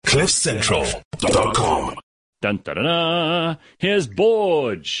CliffCentral.com. Dun, dun, dun, dun. Here's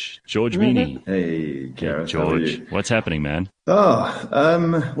George Meany. Hey, Gareth, George, what's happening, man?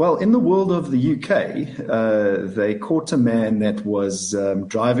 Well, in the world of the UK, they caught a man that was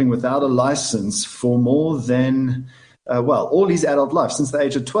driving without a license for more than, all his adult life, since the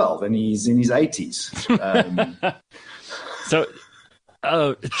age of 12, and he's in his 80s. So,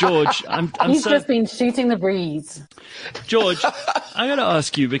 George, He's just been shooting the breeze. George, I got to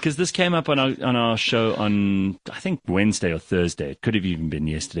ask you, because this came up on our show on, I think, Wednesday or Thursday. It could have even been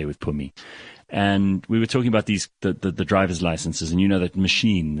yesterday with Pumi. And we were talking about the driver's licenses, and you know that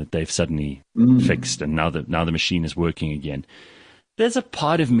machine that they've suddenly fixed, and now the machine is working again. There's a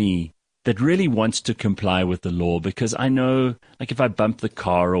part of me that really wants to comply with the law, because I know, like, if I bump the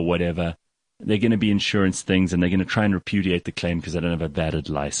car or whatever, they're going to be insurance things, and they're going to try and repudiate the claim because I don't have a valid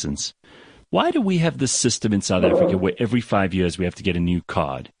license. Why do we have this system in South Africa where every 5 years we have to get a new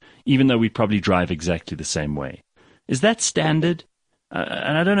card, even though we probably drive exactly the same way? Is that standard?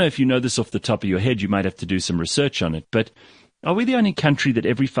 And I don't know if you know this off the top of your head. You might have to do some research on it. But are we the only country that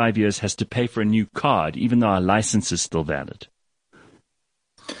every 5 years has to pay for a new card, even though our license is still valid?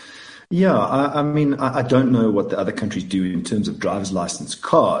 Yeah, I mean, I don't know what the other countries do in terms of driver's license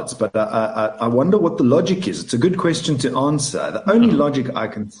cards, but I wonder what the logic is. It's a good question to answer. The only logic I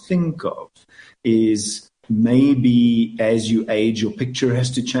can think of is maybe as you age, your picture has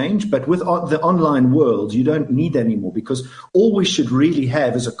to change. But with the online world, you don't need that anymore, because all we should really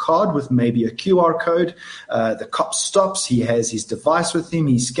have is a card with maybe a QR code. The cop stops. He has his device with him.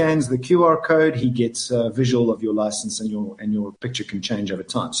 He scans the QR code. He gets a visual of your license, and your picture can change over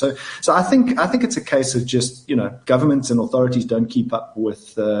time. So I think it's a case of just, governments and authorities don't keep up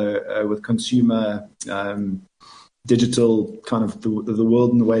with consumer digital kind of the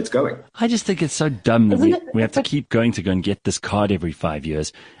world and the way it's going. I just think it's so dumb that we have to keep going to go and get this card every 5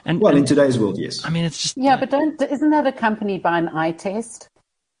 years. And in today's world, yes. I mean, it's just... Yeah, but isn't that accompanied by an eye test?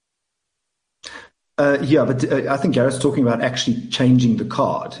 But I think Gareth's talking about actually changing the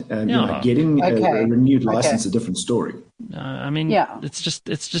card. Getting a renewed license, a different story. It's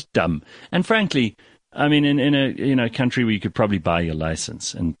just dumb. And frankly, I mean, in a country where you could probably buy your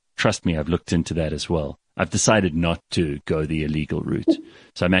license, and trust me, I've looked into that as well. I've decided not to go the illegal route.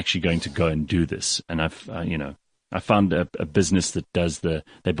 So I'm actually going to go and do this. And I found a business that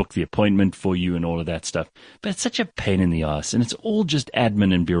they book the appointment for you and all of that stuff. But it's such a pain in the ass, and it's all just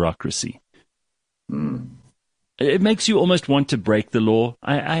admin and bureaucracy. It makes you almost want to break the law.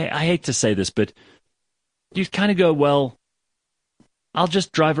 I hate to say this, but you kind of go, well, I'll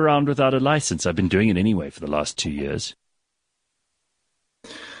just drive around without a license. I've been doing it anyway for the last 2 years.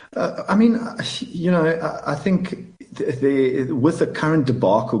 I think with the current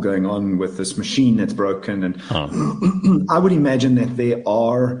debacle going on with this machine that's broken, and I would imagine that there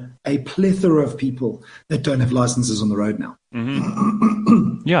are a plethora of people that don't have licenses on the road now.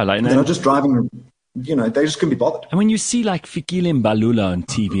 Mm-hmm. Yeah, like they're not just driving. They just couldn't be bothered. And when you see like Fikile Mbalula on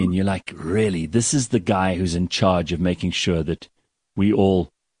TV, and you're like, really, this is the guy who's in charge of making sure that we all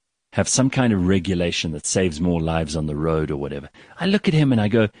have some kind of regulation that saves more lives on the road or whatever. I look at him and I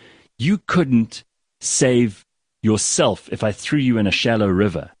go, you couldn't save yourself if I threw you in a shallow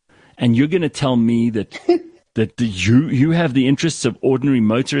river. And you're going to tell me that you have the interests of ordinary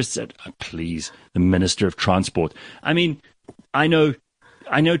motorists please, the Minister of Transport. I mean, I know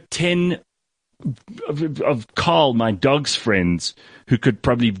 10 of Carl, my dog's friends, who could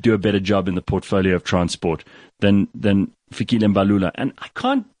probably do a better job in the portfolio of transport than Fikile Mbalula. And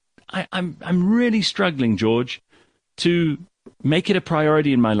I'm really struggling, George, to make it a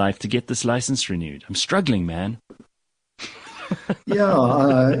priority in my life to get this license renewed. I'm struggling, man.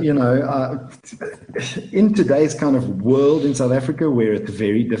 In today's kind of world in South Africa, where it's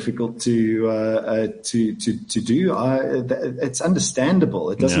very difficult to do, it's understandable.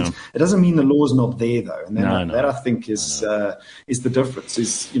 It doesn't mean the law's not there, though, and that I think is the difference.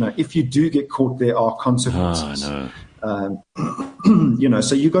 Is if you do get caught, there are consequences.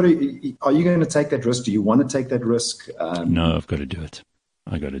 So you got to. Are you going to take that risk? Do you want to take that risk? No, I've got to do it.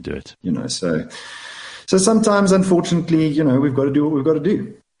 I got to do it. So sometimes, unfortunately, we've got to do what we've got to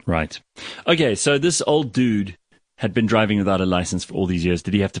do. Right. Okay. So this old dude had been driving without a license for all these years.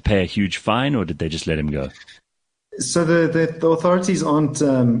 Did he have to pay a huge fine, or did they just let him go? So the authorities aren't,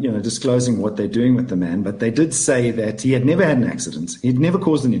 disclosing what they're doing with the man, but they did say that he had never had an accident. He had never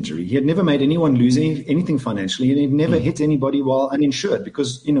caused an injury. He had never made anyone lose anything financially, and he'd never hit anybody while uninsured,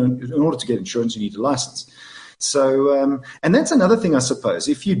 because, in order to get insurance, you need a license. So, and that's another thing, I suppose.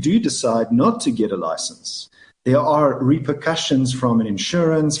 If you do decide not to get a license, there are repercussions from an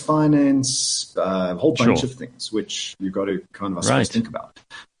insurance, finance, a whole bunch of things, which you've got to kind of, I suppose, think about.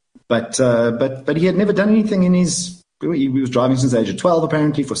 But he had never done anything in his. He was driving since the age of 12,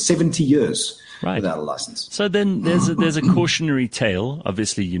 apparently, for 70 years without a license. So then there's a cautionary tale.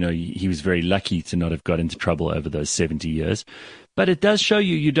 Obviously, he was very lucky to not have got into trouble over those 70 years. But it does show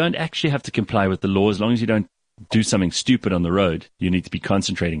you don't actually have to comply with the law as long as you don't do something stupid on the road. You need to be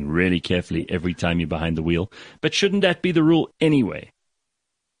concentrating really carefully every time you're behind the wheel. But shouldn't that be the rule anyway?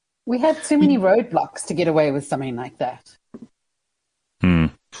 We have too many roadblocks to get away with something like that.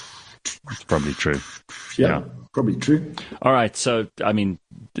 It's probably true. Yeah, probably true. All right. So, I mean,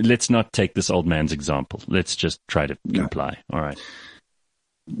 let's not take this old man's example. Let's just try to comply. All right.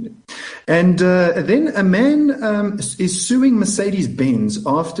 And then a man is suing Mercedes-Benz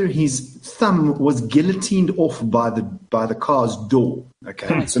after his thumb was guillotined off by the car's door.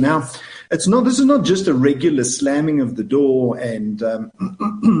 Okay, so now this is not just a regular slamming of the door and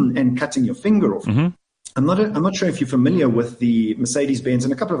and cutting your finger off. Mm-hmm. I'm not sure if you're familiar with the Mercedes-Benz,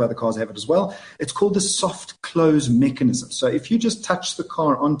 and a couple of other cars have it as well. It's called the soft close mechanism. So if you just touch the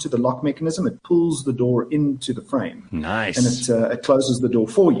car onto the lock mechanism, it pulls the door into the frame. Nice. And it closes the door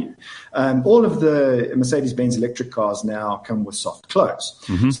for you. All of the Mercedes-Benz electric cars now come with soft close.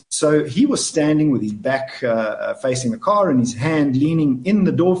 Mm-hmm. So he was standing with his back facing the car and his hand leaning in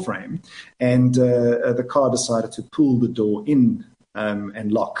the door frame, and the car decided to pull the door in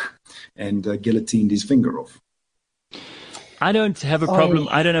and lock, and guillotined his finger off. I don't have a problem.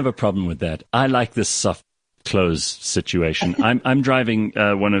 I don't have a problem with that. I like this soft close situation. I'm driving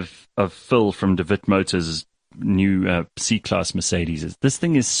one of Phil from DeWitt Motors' new C-Class Mercedes. This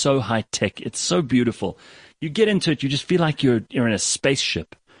thing is so high tech. It's so beautiful. You get into it, you just feel like you're in a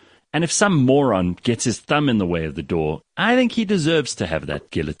spaceship. And if some moron gets his thumb in the way of the door, I think he deserves to have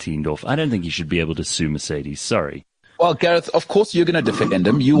that guillotined off. I don't think he should be able to sue Mercedes. Sorry. Well, Gareth, of course you're going to defend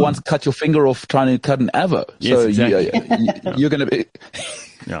him. You once cut your finger off trying to cut an Avo. Yes, so exactly. you're going to be...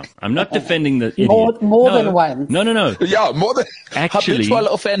 No, I'm not defending the idiot. More than one. No. Yeah, more than... Actually, habitual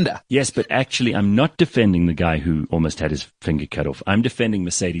offender. Yes, but actually I'm not defending the guy who almost had his finger cut off. I'm defending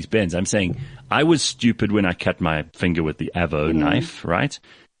Mercedes-Benz. I'm saying I was stupid when I cut my finger with the Avo knife, right?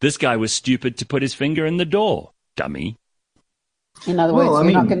 This guy was stupid to put his finger in the door, dummy. In other words,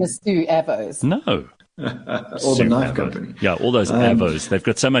 you're not going to sue Avos. No. Or the knife company. Yeah, all those Avos. They've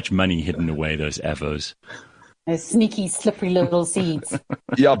got so much money hidden away, those Avos. Those sneaky, slippery little seeds.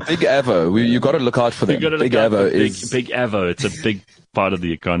 Yeah, big Avo. You got to look out for them. Big Avo is... Big Avo. It's a big part of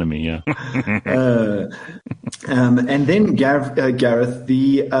the economy, yeah. And then, Gareth,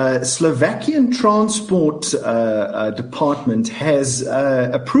 the Slovakian Transport Department has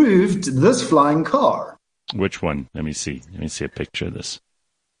approved this flying car. Which one? Let me see. Let me see a picture of this.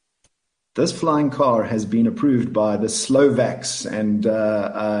 This flying car has been approved by the Slovaks, and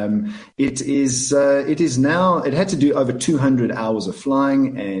it is now. It had to do over 200 hours of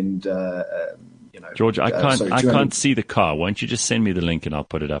flying, and George, I can't see the car. Why don't you just send me the link and I'll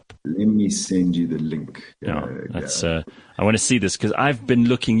put it up? Let me send you the link. I want to see this because I've been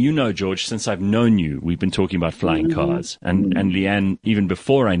looking. George, since I've known you, we've been talking about flying cars, and Leanne, even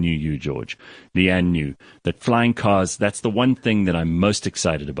before I knew you, George, Leanne knew that flying cars. That's the one thing that I'm most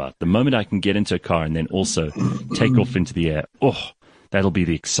excited about. The moment I can get into a car and then also take off into the air, that'll be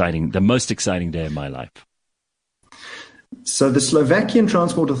the most exciting day of my life. So the Slovakian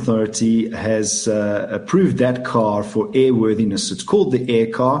Transport Authority has approved that car for airworthiness. It's called the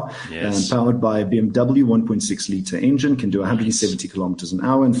Air Car, powered by a BMW 1.6-liter engine, can do 170 kilometers an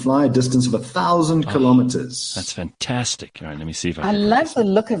hour and fly a distance of 1,000 kilometers. That's fantastic. All right, let me see if I love the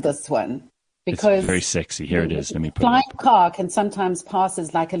look of this one. Because it's very sexy. Here it is. Let me put flying it up. car can sometimes pass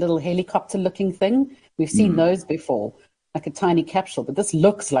as like a little helicopter-looking thing. We've seen those before. Like a tiny capsule, but this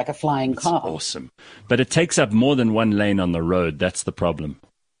looks like a flying car. Awesome. But it takes up more than one lane on the road. That's the problem.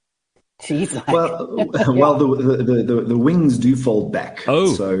 Jeez, well, the wings do fold back.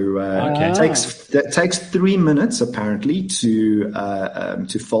 Oh, so okay. It takes 3 minutes apparently to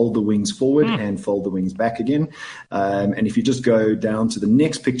fold the wings forward and fold the wings back again. And if you just go down to the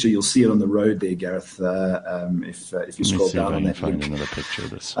next picture, you'll see it on the road there, Gareth. If you scroll down on that link, another picture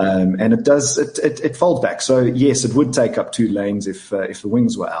of this. and it folds back. So yes, it would take up 2 lanes if the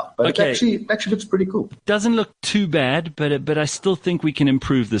wings were out. But Okay. it actually looks pretty cool. Doesn't look too bad, but I still think we can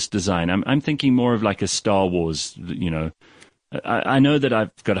improve this design. I'm thinking more of like a Star Wars, I know that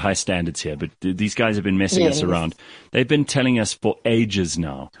I've got high standards here, but these guys have been messing us around. They've been telling us for ages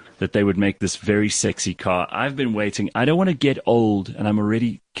now that they would make this very sexy car. I've been waiting. I don't want to get old, and I'm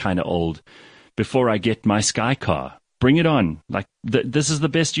already kind of old, before I get my Sky car. Bring it on. Like, this is the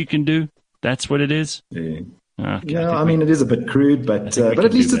best you can do? That's what it is? Yeah. Okay, Yeah, I mean, it is a bit crude, but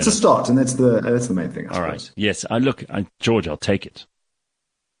at least it's a start, and that's the main thing. All right. Yes. George, I'll take it.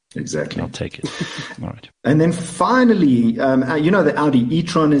 Exactly. I'll take it. All right. And then finally, the Audi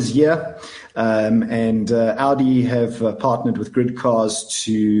e-tron is here. And Audi have partnered with Grid Cars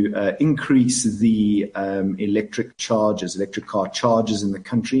to increase the electric car chargers in the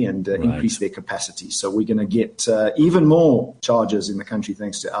country and increase their capacity. So we're going to get even more chargers in the country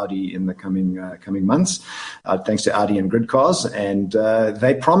thanks to Audi in the coming months, thanks to Audi and Grid Cars. And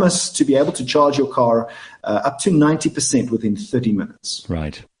they promise to be able to charge your car up to 90% within 30 minutes.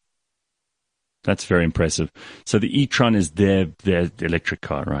 Right. That's very impressive. So the e-tron is their electric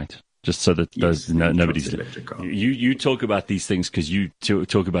car, right? Just so that nobody's electric car. You talk about these things because you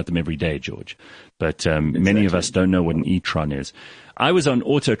talk about them every day, George. But many of us don't know what an e-tron is. I was on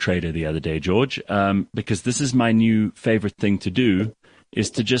Auto Trader the other day, George, because this is my new favorite thing to do, is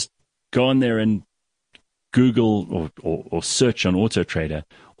to just go on there and Google or search on Auto Trader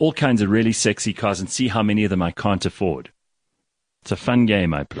all kinds of really sexy cars and see how many of them I can't afford. It's a fun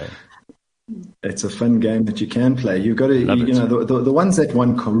game I play. It's a fun game that you can play. You've got to, the ones that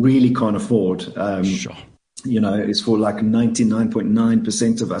one really can't afford, sure. Is for like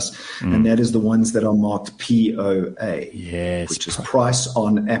 99.9% of us. And that is the ones that are marked POA. Yes. Which is price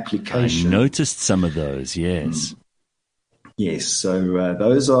on application. I noticed some of those, yes. Yes, so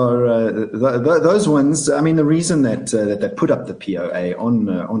those are those ones. I mean, the reason that they put up the POA on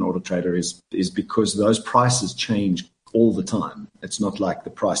Auto Trader is because those prices change all the time. It's not like the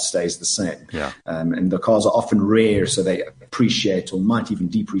price stays the same. Yeah. And the cars are often rare, so they appreciate or might even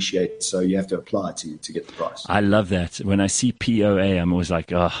depreciate. So you have to apply to get the price. I love that. When I see POA, I'm always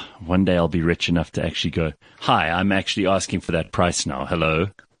like, oh, one day I'll be rich enough to actually go, hi, I'm actually asking for that price now. Hello.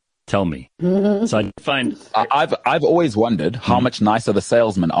 Tell me. So I find I've always wondered how much nicer the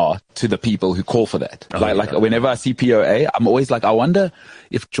salesmen are to the people who call for that. Like whenever I see POA, I'm always like, I wonder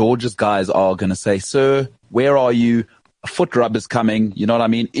if George's guys are going to say, sir, where are you? A foot rub is coming. You know what I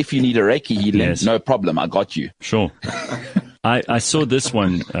mean? If you need a Reiki healing, no problem. I got you. Sure. I saw this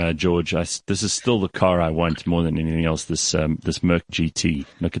one, George. This is still the car I want more than anything else. This Merc GT.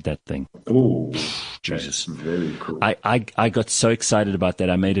 Look at that thing. Oh, Jesus! Very cool. I got so excited about that.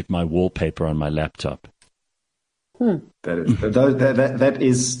 I made it my wallpaper on my laptop. That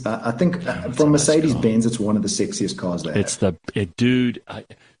is. I think from Mercedes-Benz, it's one of the sexiest cars they have. Dude,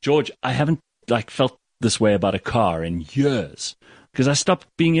 George. I haven't felt this way about a car in years because I stopped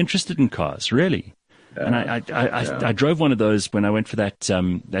being interested in cars. Really. And I drove one of those when I went for that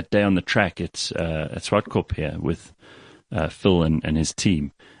day on the track at Swartkorp here with Phil and his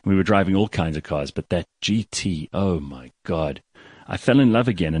team. We were driving all kinds of cars, but that GT, oh my God, I fell in love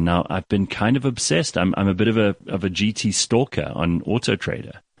again, and now I've been kind of obsessed. I'm a bit of a GT stalker on Auto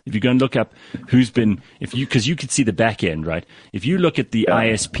Trader. If you go and look up because you could see the back end, right? If you look at the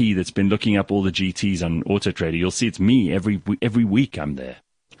ISP that's been looking up all the GTs on Auto Trader, you'll see it's me every week. I'm there.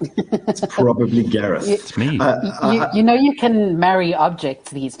 It's probably Gareth. It's me. You can marry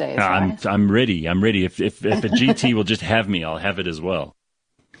objects these days. Right? I'm ready. If a GT will just have me, I'll have it as well.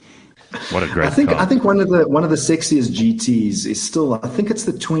 What a great car. I think one of the sexiest GTs is still. I think it's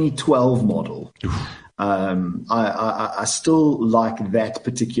the 2012 model. I still like that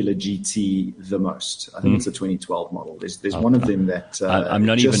particular GT the most. I think it's the 2012 model. There's one of them that I'm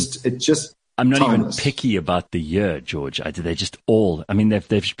not even picky about the year, George. They just all. I mean,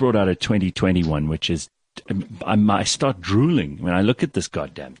 they've brought out a 2021, which is. I start drooling when I look at this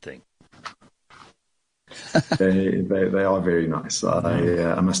goddamn thing. They are very nice.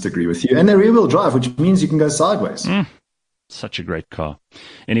 I must agree with you, and they're rear-wheel drive, which means you can go sideways. Such a great car.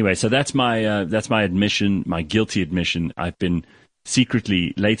 Anyway, so that's my admission, my guilty admission. I've been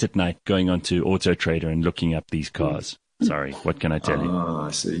secretly late at night going onto Auto Trader and looking up these cars. Sorry, what can I tell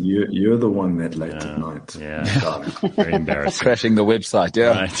you? So you're the one that late at night. Yeah, very embarrassing. Crashing the website.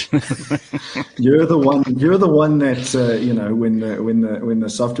 Yeah, right. You're the one that when the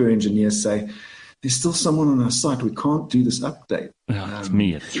software engineers say there's still someone on our site, we can't do this update. It's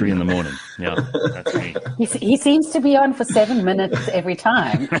me at 3 a.m. Yeah, that's me. He seems to be on for 7 minutes every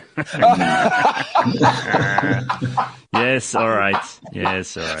time. Yes, all right.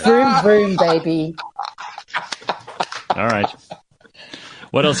 Vroom, vroom, baby. All right.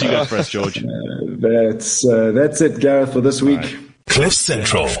 What else you got for us, George? That's it, Gareth, for this week.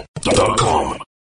 CliffCentral.com